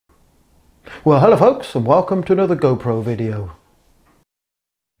Well, hello folks, and welcome to another GoPro video.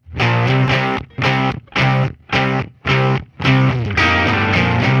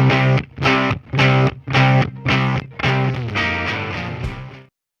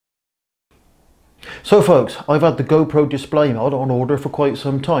 So folks, I've had the GoPro Display Mod on order for quite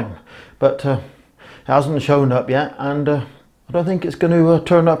some time, but it hasn't shown up yet, and I don't think it's going to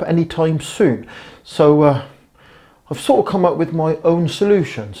turn up anytime soon. So I've sort of come up with my own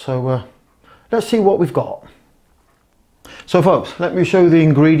solution, so let's see what we've got. So folks, let me show you the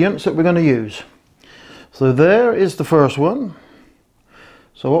ingredients that we're going to use. So there is the first one.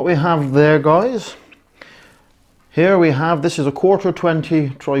 So what we have there, guys, here we have, this is a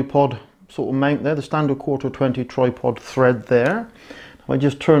 1/4-20 tripod sort of mount there, the standard 1/4-20 tripod thread there. If I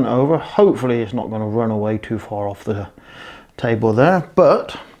just turn it over, hopefully it's not going to run away too far off the table there,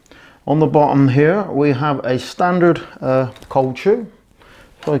 but on the bottom here we have a standard cold shoe.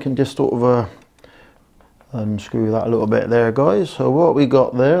 So I can just sort of unscrew that a little bit there, guys. So what we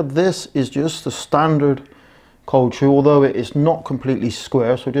got there, this is just the standard cold shoe, although it is not completely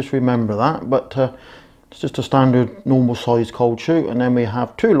square, so just remember that, but it's just a standard normal size cold shoe. And then we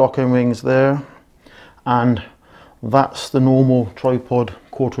have two locking rings there, and that's the normal tripod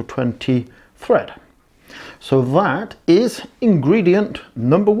 1/4-20 thread. So that is ingredient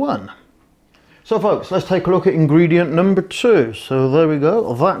number one. So folks, let's take a look at ingredient number two. So there we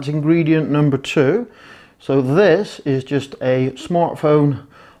go, that's ingredient number two. So this is just a smartphone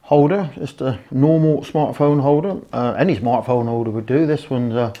holder, just a normal smartphone holder. Any smartphone holder would do. This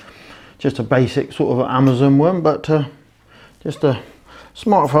one's just a basic sort of Amazon one, but just a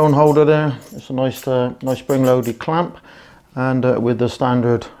smartphone holder there. It's a nice nice spring-loaded clamp, and with the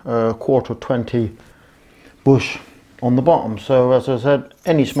standard 1/4-20 bush on the bottom. So as I said,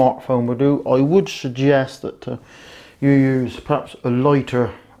 any smartphone would do. I would suggest that you use perhaps a lighter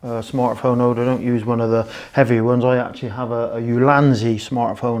smartphone holder. Don't use one of the heavy ones. I actually have a Ulanzi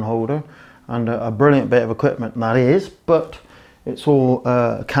smartphone holder, and a brilliant bit of equipment that is, but it's all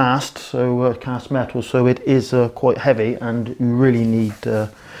cast, so cast metal, so it is quite heavy, and you really need to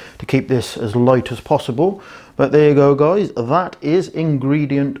keep this as light as possible. But there you go, guys, that is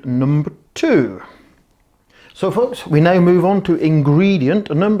ingredient number two. So folks, we now move on to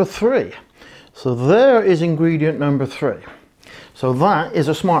ingredient number three. So there is ingredient number three. So that is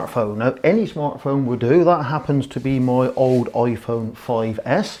a smartphone. Now any smartphone will do. That happens to be my old iPhone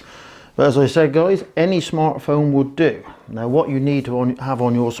 5S. But as I said, guys, any smartphone would do. Now what you need to have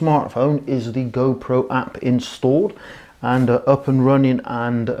on your smartphone is the GoPro app installed and up and running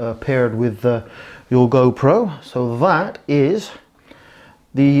and paired with your GoPro. So that is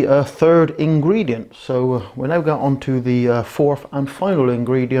the third ingredient. So we now got on to the fourth and final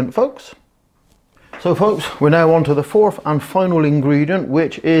ingredient, folks. So folks, we're now on to the fourth and final ingredient,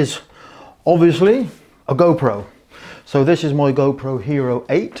 which is obviously a GoPro. So this is my GoPro Hero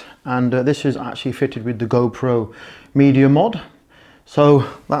 8, and this is actually fitted with the GoPro Media Mod. So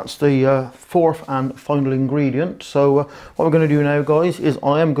that's the fourth and final ingredient. So what we're going to do now, guys, is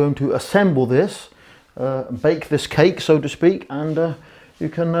I am going to assemble this, bake this cake, so to speak, and you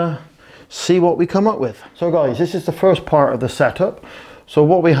can see what we come up with. So guys, this is the first part of the setup. So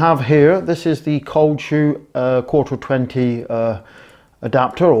what we have here, this is the cold shoe 1/4-20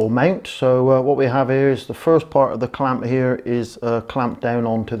 adapter or mount. So what we have here is the first part of the clamp here is clamped down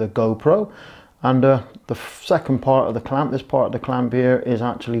onto the GoPro, and the second part of the clamp, this part of the clamp here, is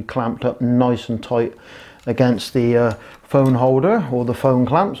actually clamped up nice and tight against the phone holder or the phone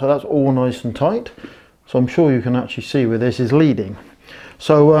clamp. So that's all nice and tight. So I'm sure you can actually see where this is leading.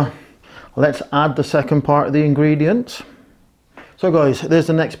 So let's add the second part of the ingredients. So guys, there's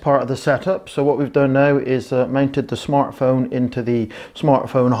the next part of the setup. So what we've done now is mounted the smartphone into the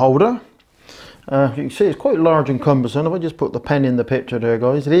smartphone holder. You can see it's quite large and cumbersome. If I just put the pen in the picture there,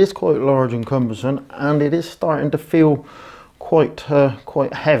 guys, it is quite large and cumbersome, and it is starting to feel quite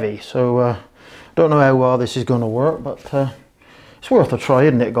heavy. So don't know how well this is going to work, but it's worth a try,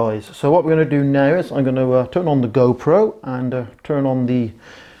 isn't it, guys? So what we're going to do now is I'm going to turn on the GoPro and turn on the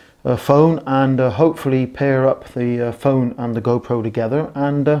phone, and hopefully pair up the phone and the GoPro together,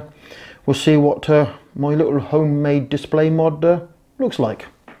 and we'll see what my little homemade display mod looks like.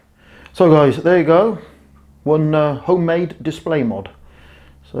 So guys, there you go, one homemade display mod.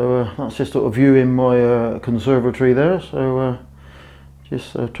 So that's just sort of view in my conservatory there. So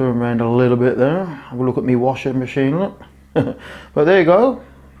just turn around a little bit there, have a look at me washing machine, look. But there you go,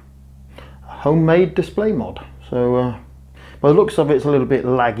 homemade display mod. So by the looks of it, it's a little bit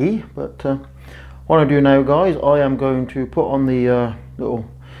laggy, but what I do now, guys, I am going to put on the little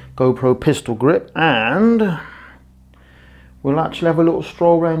GoPro pistol grip, and we'll actually have a little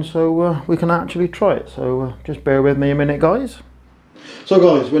stroll around so we can actually try it. So just bear with me a minute, guys. So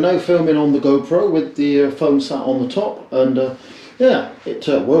guys, we're now filming on the GoPro with the phone sat on the top, and yeah, it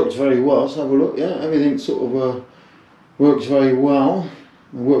works very well. Let's have a look. Yeah, everything sort of works very well.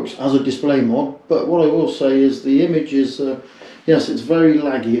 It works as a display mod, but what I will say is the image is, yes, it's very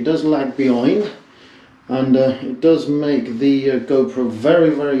laggy. It does lag behind, and it does make the GoPro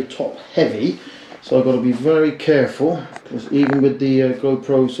very top heavy. So I've got to be very careful, because even with the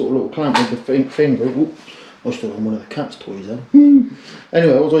GoPro sort of little clamp with the finger, whoop, I stood on one of the cat's toys there.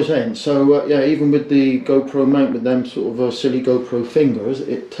 Anyway, what was I saying? So yeah, even with the GoPro mount with them sort of silly GoPro fingers,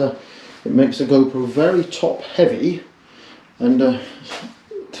 it makes the GoPro very top heavy, and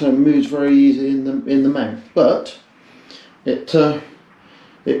it moves very easy in the mount. But it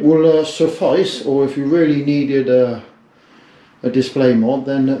will suffice, or if you really needed a display mod,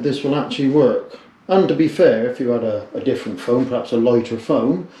 then this will actually work. And to be fair, if you had a different phone, perhaps a lighter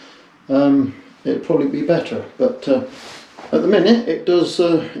phone, it'd probably be better. But at the minute, it does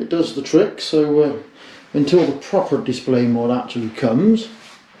the trick. So until the proper display mod actually comes,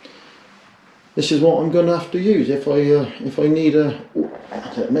 this is what I'm going to have to use. If I need a,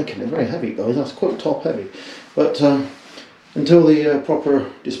 I'm making it very heavy, guys. That's quite top heavy. But until the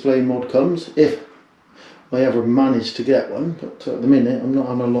proper display mod comes, if I ever manage to get one, but at the minute I'm not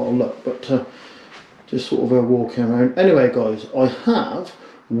having a lot of luck. But just sort of walking around. Anyway, guys, I have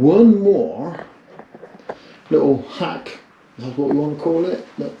one more little hack, that's what we want to call it,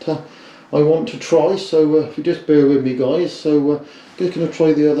 that I want to try. So if you just bear with me, guys. So I'm just going to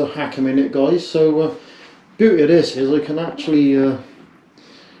try the other hack a minute, guys. So beauty of this is I can actually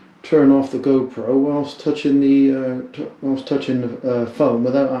turn off the GoPro whilst touching the phone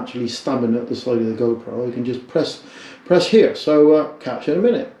without actually stabbing at the side of the GoPro. I can just press here. So catch you in a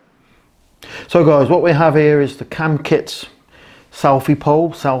minute. So guys, what we have here is the CamKit's selfie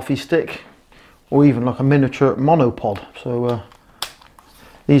pole, selfie stick, or even like a miniature monopod. So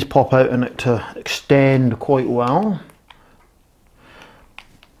these pop out and it extend quite well.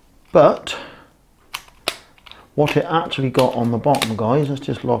 But what it actually got on the bottom, guys, let's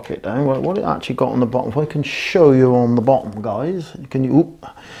just lock it down. What it actually got on the bottom, if I can show you on the bottom, guys, can you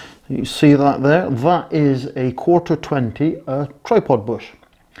see that there? That is a 1/4 tripod bush.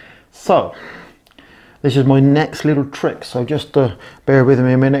 So this is my next little trick, so just bear with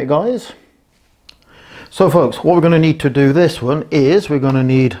me a minute, guys. So folks, what we're going to need to do this one is we're going to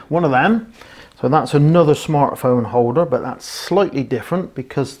need one of them. So that's another smartphone holder, but that's slightly different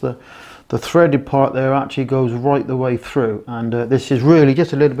because the threaded part there actually goes right the way through, and this is really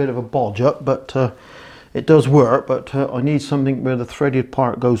just a little bit of a bodge up, but it does work. But I need something where the threaded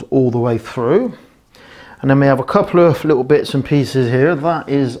part goes all the way through. And then we have a couple of little bits and pieces here. That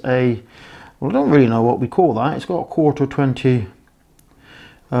is a, well, I don't really know what we call that. It's got a 1/4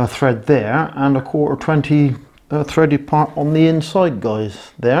 thread there, and a 1/4 threaded part on the inside,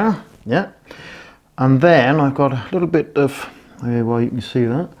 guys, there. Yeah. And then I've got a little bit of, well, you can see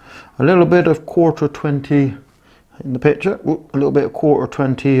that, a little bit of 1/4 in the picture, a little bit of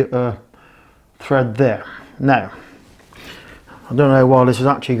 1/4 thread there. Now, I don't know why this is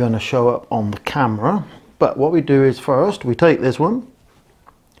actually going to show up on the camera, but what we do is first we take this one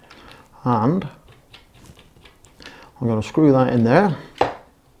and I'm going to screw that in there.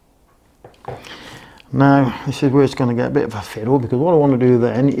 Now this is where it's going to get a bit of a fiddle, because what I want to do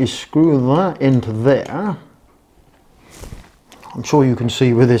then is screw that into there. I'm sure you can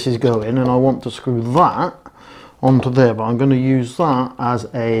see where this is going, and I want to screw that onto there, but I'm going to use that as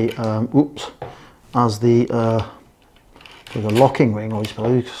a as the locking ring, I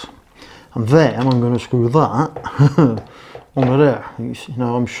suppose, and then I'm going to screw that onto there. You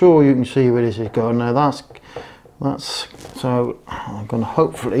know, I'm sure you can see where this is going. Now that's so I'm going to,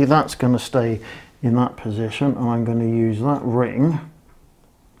 hopefully that's going to stay in that position, and I'm going to use that ring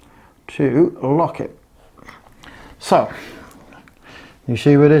to lock it. So you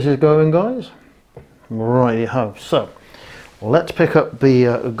see where this is going, guys? Righty-ho. So let's pick up the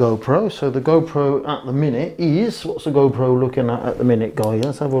GoPro. So the GoPro at the minute is, what's the GoPro looking at the minute, guys?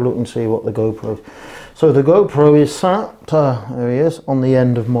 Let's have a look and see what the GoPro is. So the GoPro is sat, there he is, on the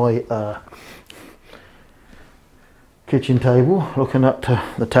end of my kitchen table, looking up to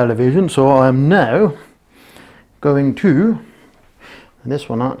the television. So I am now going to, and this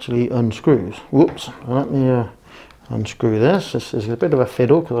one actually unscrews. Whoops, let me unscrew this. This is a bit of a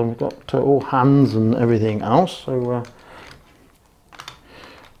fiddle because I've got all hands and everything else. So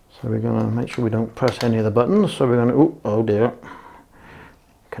so we're going to make sure we don't press any of the buttons. So we're going to, oh dear,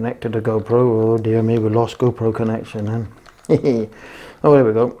 connected to GoPro. Oh dear me, we lost GoPro connection then. Oh, there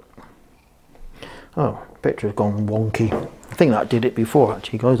we go. Oh, picture's gone wonky. think that did it before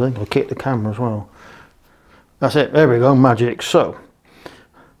actually, guys. I think I kicked the camera as well. That's it, there we go, magic. So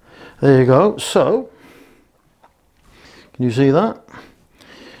there you go. So can you see that?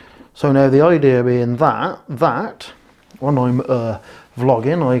 So now the idea being that when I'm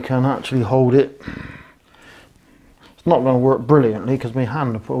vlogging, I can actually hold it. It's not going to work brilliantly because my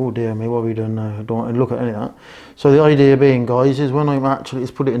hand, oh dear me, what are we doing now? I don't want to look at any of that. So the idea being, guys, is when I'm actually,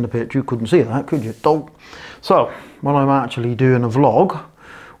 let's put it in the picture, you couldn't see that, could you? Don't. So when I'm actually doing a vlog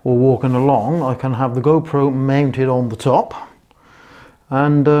or walking along, I can have the GoPro mounted on the top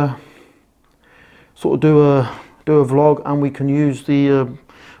and sort of do a vlog, and we can use the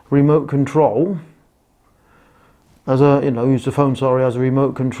remote control as a, use the phone, sorry, as a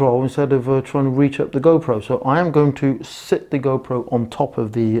remote control instead of trying to reach up the GoPro. So I am going to sit the GoPro on top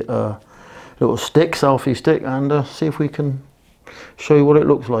of the little stick, selfie stick, and see if we can show you what it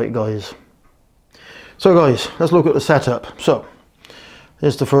looks like, guys. So guys, let's look at the setup. So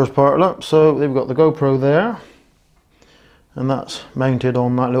here's the first part of it. So they've got the GoPro there, and that's mounted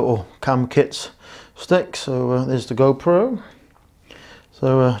on that little Cam Kits stick. So there's the GoPro.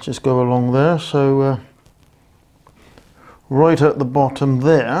 So just go along there. So right at the bottom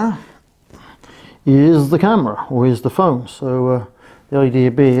there is the camera, or is the phone. So the idea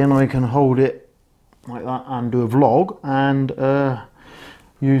being I can hold it like that and do a vlog, and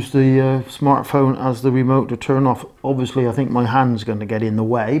use the smartphone as the remote to turn off. Obviously I think my hand's going to get in the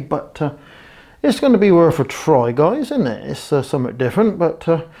way, but it's going to be worth a try, guys, isn't it? It's somewhat different,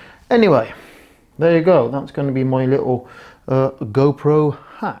 but anyway, there you go. That's going to be my little GoPro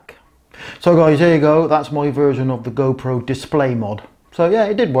hack. So guys, here you go. That's my version of the GoPro Display Mod. So yeah,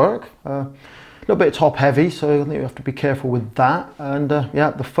 it did work. A little bit top heavy, so I think you have to be careful with that. And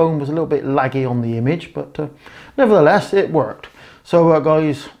yeah, the phone was a little bit laggy on the image, but nevertheless, it worked. So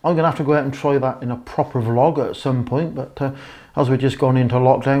guys, I'm gonna have to go out and try that in a proper vlog at some point, but as we've just gone into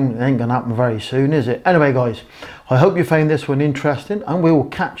lockdown, it ain't gonna happen very soon, is it? Anyway guys, I hope you found this one interesting, and we will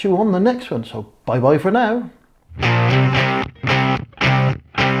catch you on the next one. So bye bye for now.